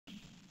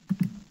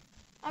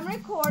I'm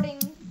recording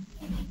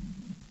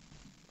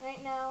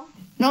right now.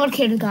 No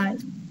kidding,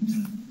 guys.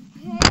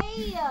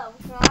 Hey,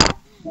 God,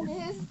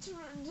 he's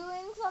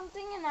doing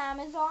something in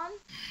Amazon.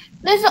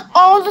 This is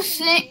all the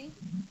same.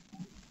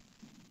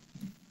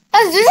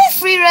 This is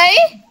free,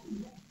 right?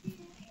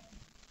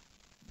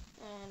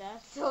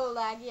 That's so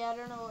laggy. I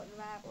don't know what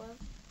that was.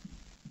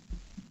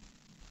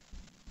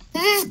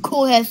 This is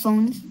cool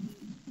headphones.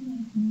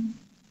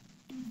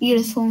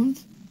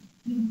 Earphones.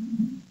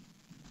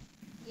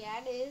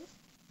 Yeah, it is.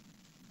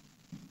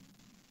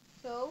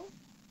 So,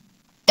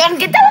 Don't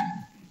get that?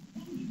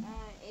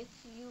 if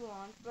you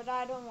want, but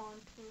I don't want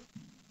to.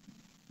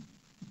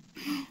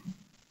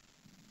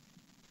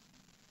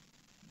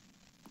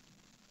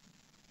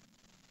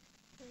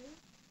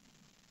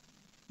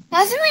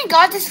 Hasn't we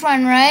got this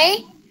one,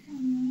 right?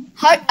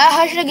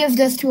 Hush gives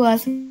this to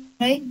us,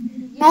 right?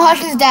 Yeah. No,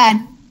 Hush's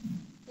dad.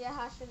 Yeah,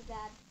 Hush's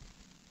dad.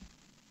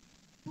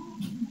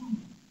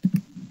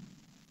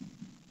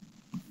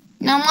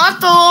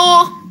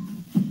 Namato!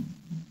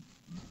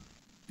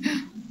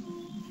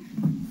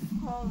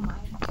 Oh my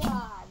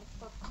God,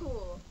 so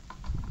cool.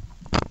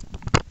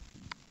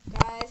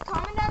 Guys,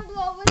 comment down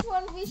below which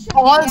one we should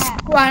All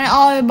get.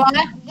 all buy.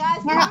 Guys,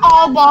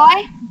 All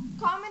buy.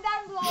 comment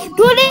down below.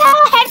 Do they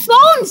have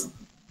headphones?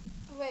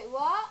 Wait,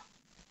 what?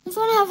 This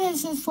one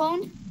has his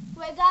phone.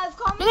 Wait, guys,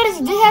 comment Look at this.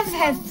 down This below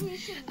has which one we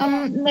should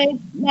get.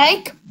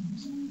 mic.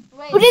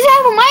 Wait. Who does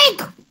have a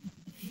mic?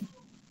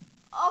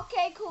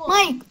 Okay, cool.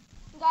 Mic.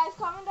 Guys,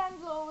 comment down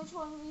below which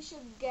one we should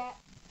get.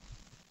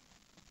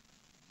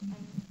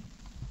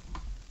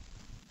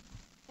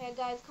 Hey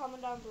guys,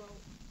 comment down below.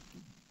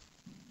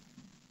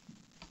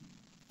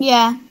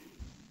 Yeah.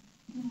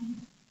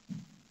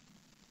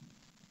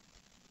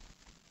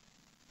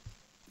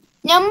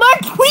 Number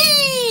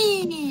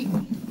 3.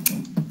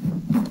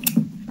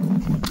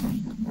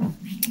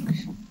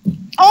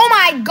 Oh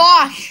my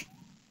gosh.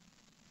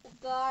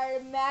 God,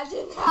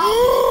 imagine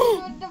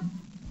how with the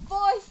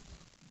voice.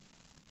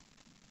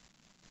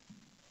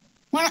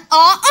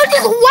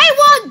 This white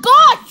one,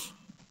 gosh.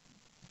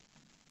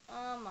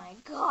 Oh my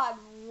God,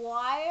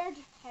 wired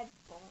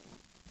headphones.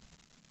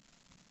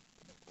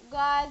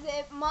 Guys,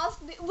 it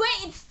must be.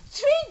 Wait, it's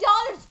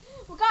 $3.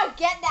 We gotta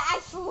get that. I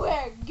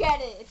swear,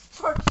 get it. It's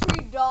for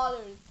 $3.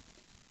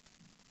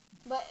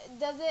 But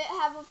does it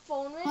have a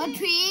phone with it?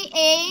 3,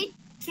 8,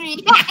 3.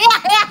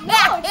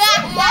 No,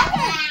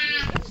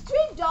 it's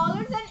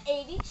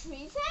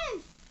 $3.83.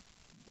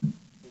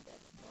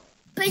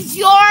 It's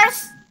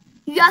yours.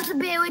 You have to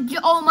pay with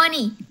your own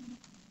money.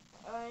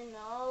 I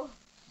know.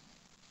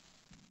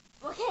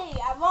 Okay,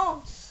 I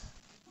won't.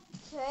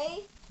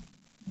 Okay.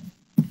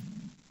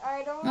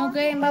 I don't want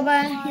Okay, to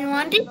bye-bye. You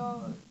want it?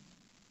 No,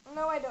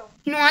 I don't.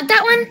 You want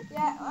that one?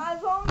 Yeah,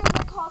 as long as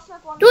it costs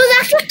like one. There's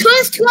actually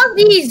two of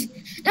these.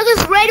 Look,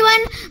 this red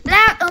one,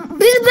 black.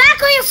 This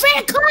black one, your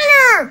favorite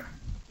color.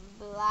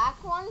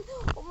 Black one?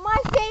 My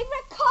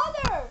favorite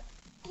color.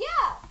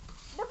 Yeah,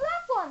 the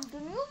black one, the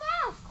new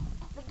mask,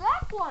 the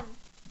black one.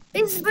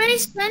 It's very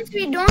expensive.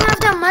 You don't have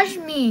that much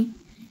me.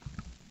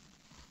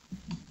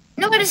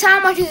 Look at this.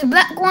 How much is the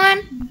black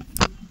one?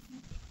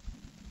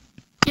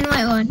 And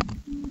white one.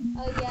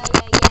 Oh yeah.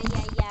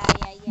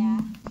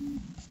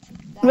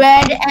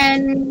 Red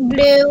and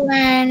blue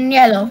and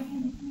yellow.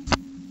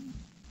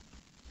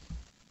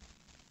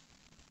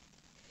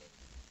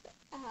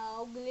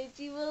 How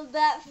glitchy will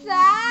that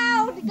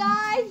sound,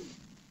 guys?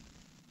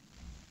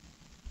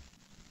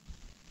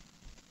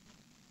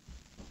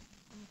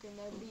 I'm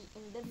gonna be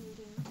in the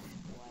meeting.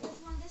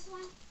 This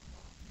one.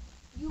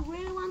 You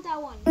really want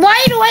that one?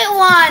 White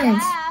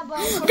ones. Yeah,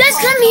 but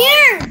Just come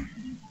here.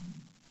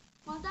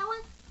 Want that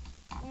one?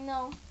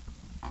 No.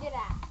 Get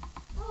out.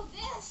 Oh,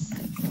 this.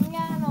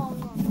 Yeah, no.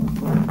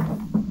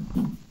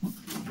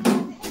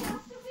 It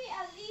has to be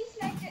at least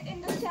like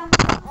in the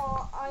center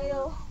or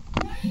aisle.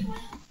 I'm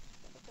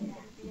gonna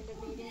be in the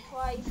meeting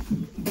twice.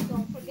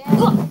 Don't forget.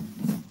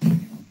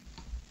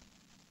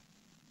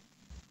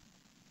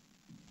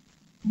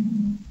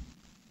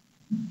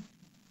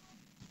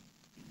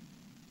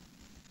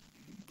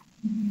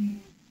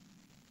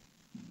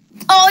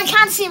 Oh, I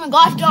can't see him.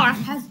 Gosh darn.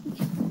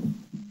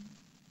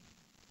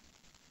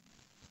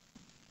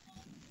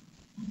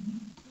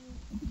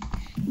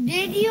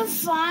 Did you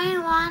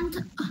find one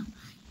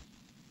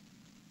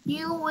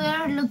you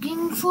were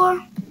looking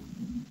for?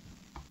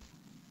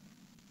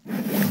 The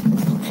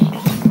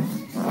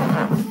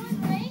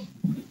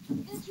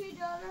 $3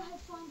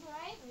 headphones,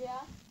 right? Yeah.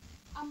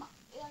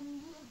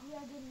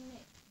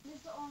 This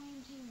is the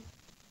orange one.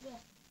 Yeah.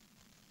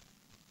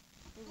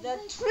 The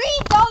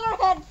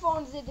 $3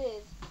 headphones it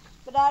is.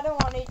 But I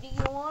don't want it. Do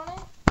you want it?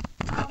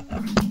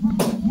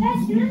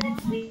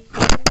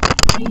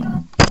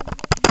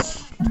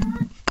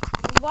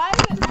 Why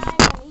is it my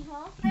money,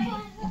 huh?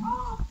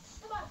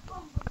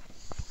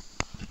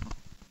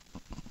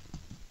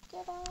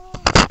 Get on.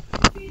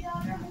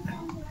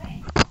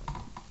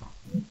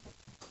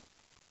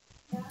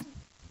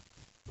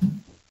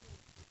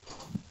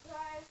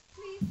 Guys,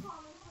 please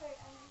comment where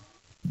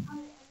I'm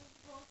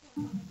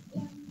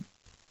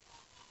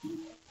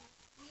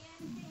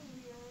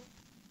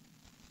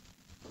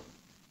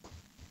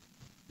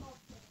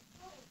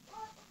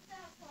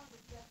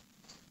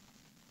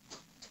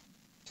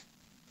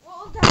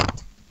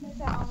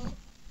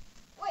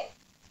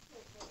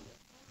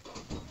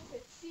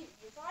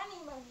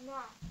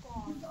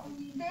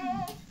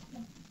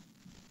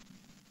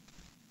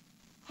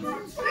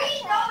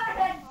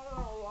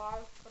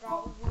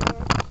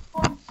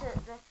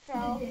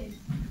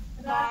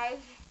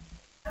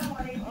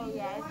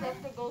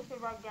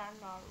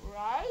grandma,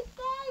 right,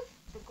 guys?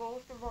 The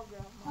ghost of our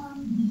grandma. I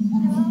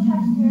don't try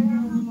to scare her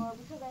anymore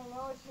because I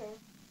know it's her.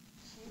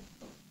 She's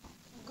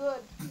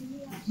good.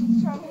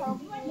 She's trying to help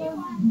me.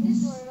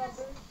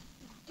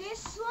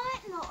 This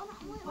one? No,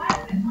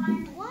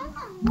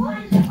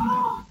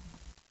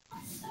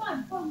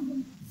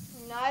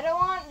 no, I don't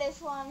want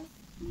this one.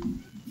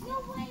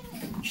 No, wait.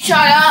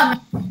 Shut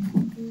up. Well,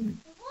 I'm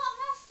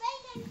not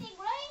saying anything,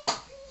 right?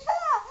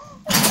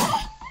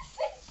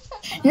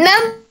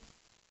 Number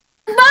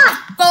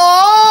 4.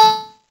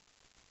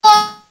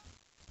 I'm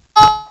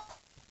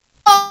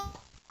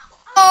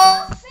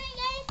not saying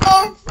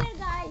anything,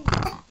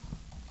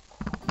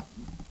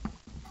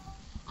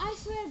 I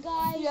swear,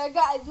 guys. Yeah,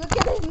 guys, look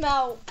at his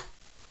mouth.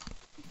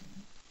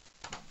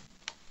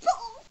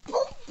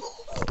 Oh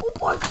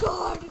my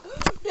god!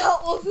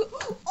 That was...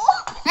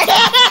 Oh!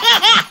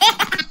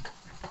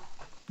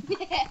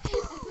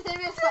 That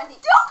was funny.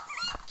 Don't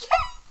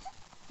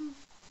be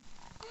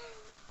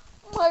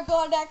Oh my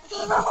god, that's so...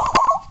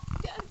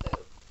 That's a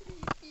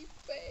creepy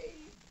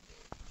face.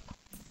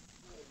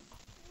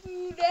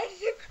 Dude,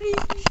 that's a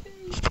creepy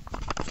face.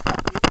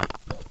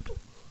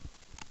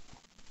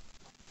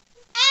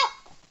 Ah!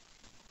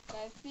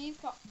 Guys, please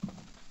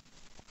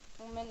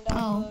comment down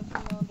below if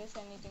you notice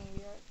anything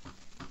weird.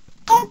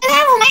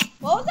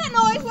 What was that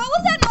noise? What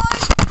was that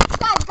noise?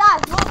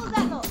 Guys, what was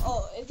that noise?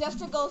 Oh, it's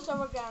just a ghost of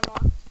a grandma.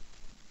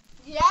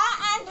 Yeah,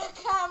 and the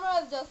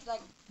camera is just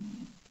like...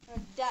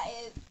 That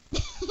is...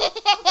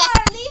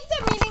 Gotta leave the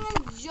meeting and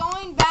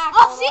join back.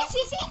 Oh, see?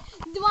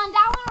 The one,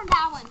 that one or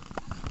that one?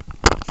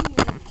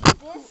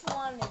 This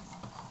one is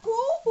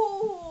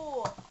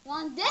cool.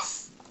 Want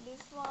this?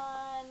 This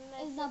one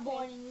is not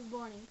boring. It's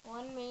boring.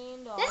 $1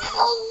 million. This is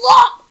a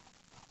lot.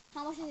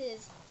 How much is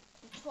this?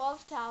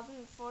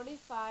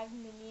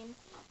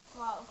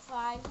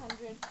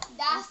 12,045,500.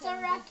 That's the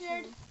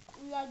record.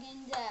 We are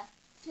getting the.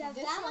 We have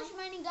that much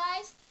money,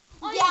 guys.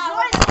 Oh, yeah,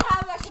 we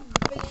have like $1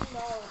 billion.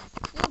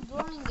 You're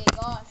boring,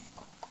 gosh.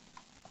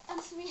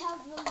 And so we have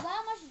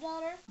that much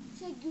dollar.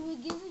 So we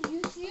give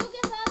you. So you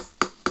give us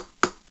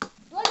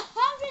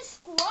 100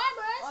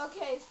 subscribers.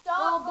 Okay,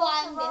 stop. We're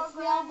buying this.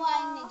 We are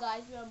buying it,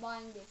 guys. We are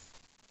buying this.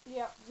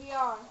 Yeah, we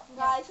are.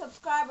 Guys,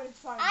 subscribers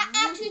for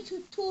actually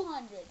to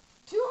 200.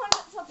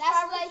 200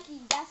 subscribers.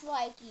 That's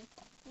likey.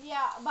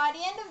 Yeah, by the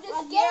end of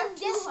this year,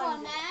 this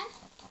one, man.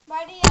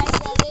 By the end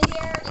of this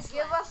year,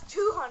 give us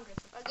 200.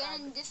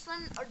 Again, this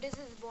one or this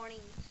is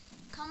boring.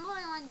 Come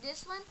on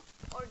this one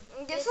or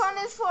this one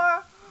is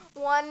for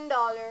 $1. $1.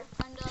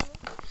 But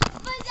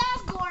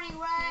that's boring,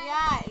 right?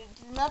 Yeah,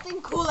 it's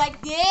nothing cool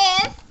like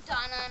this.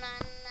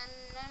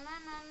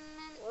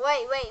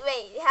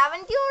 Wait.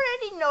 Haven't you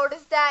already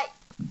noticed that?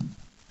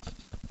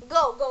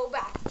 Go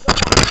back.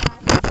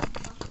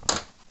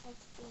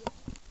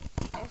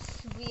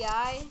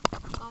 FBI.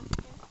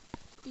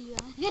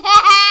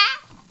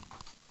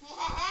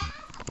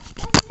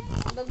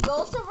 The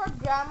ghost of our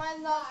grandma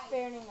is not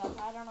sparing us.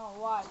 I don't know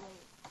why.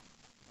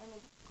 Let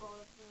me go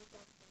through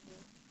that.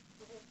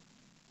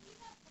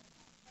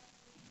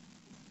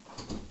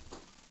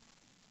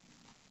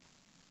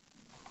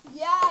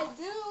 Yeah, I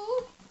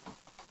do.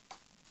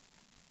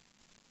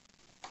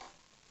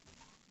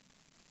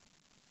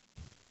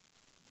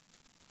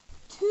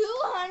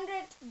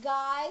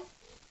 Guys,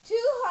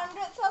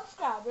 200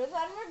 subscribers,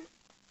 and we're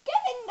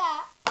getting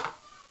that.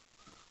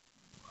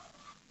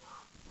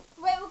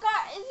 Wait,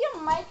 is your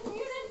mic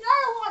muted?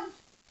 Another one.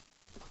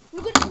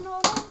 Look at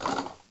another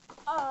one.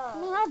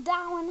 No, not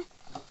that one.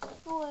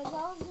 Oh, is that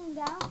one going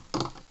down?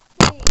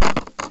 Wait.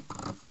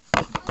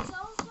 Is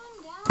that one going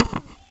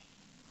down?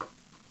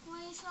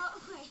 Wait,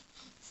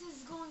 this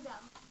is going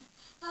down.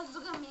 Guys,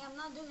 look at me. I'm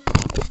not doing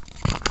anything.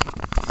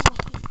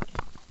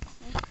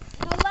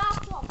 The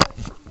laptop.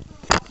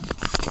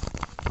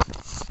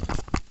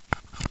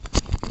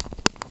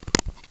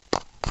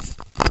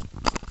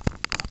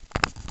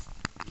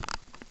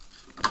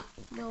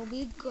 They'll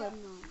be good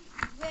now.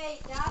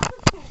 Wait, that's the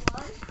cool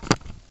one.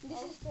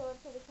 This is for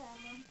the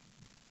camera.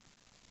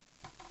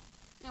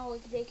 No,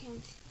 they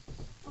can't.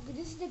 Okay,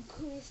 this is the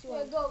coolest one.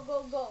 Wait,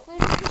 go. Wait,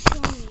 you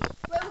show me.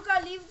 Wait, we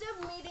gotta leave the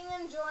meeting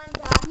and join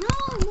back. No,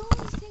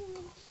 it's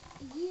taking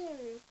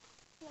here.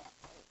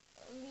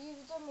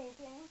 Leave the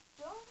meeting.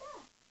 Join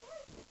back.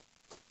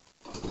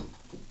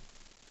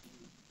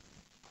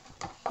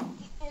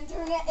 The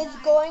internet is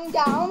going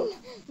down,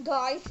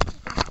 guys.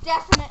 It's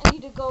definitely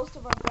the ghost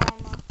of our grandma.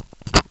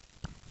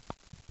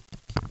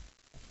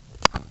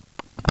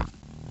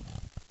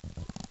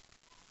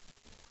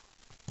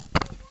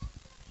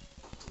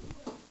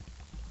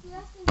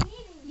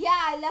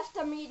 I left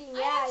the meeting.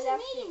 Yeah, I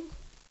left it.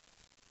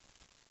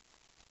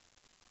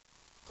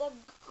 The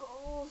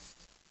ghost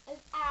is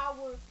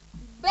our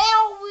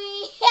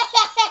belly.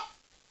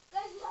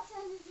 Guys, we have to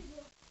end this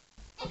video.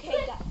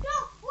 Okay, guys.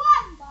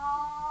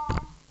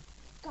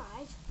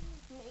 Guys,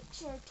 make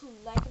sure to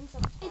like and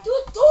subscribe. It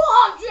was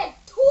 200.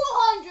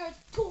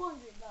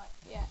 200, guys.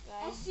 Yeah,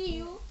 guys. I'll see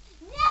you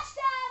next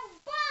time.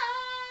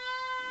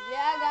 Bye.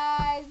 Yeah,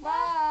 guys.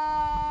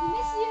 Bye. We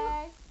miss you.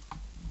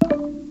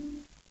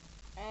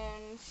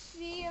 And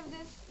see if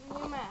this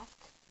new mask.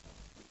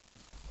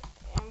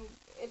 And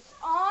it's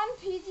on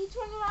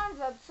PG29's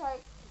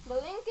website. The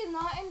link is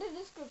not in the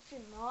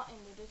description. Not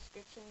in the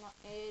description.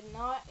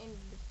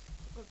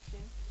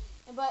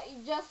 But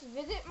you just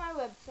visit my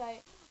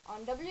website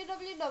on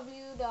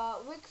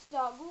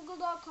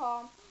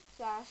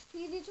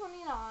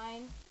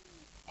www.wix.google.com/PG29,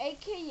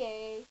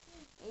 aka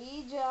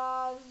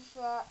Ejaz.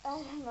 I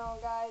don't know,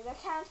 guys. I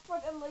can't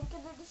put a link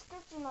in the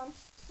description. I'm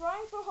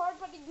trying so hard,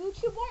 but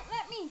YouTube won't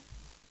let me.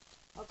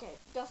 Okay,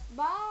 just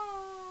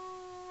bye.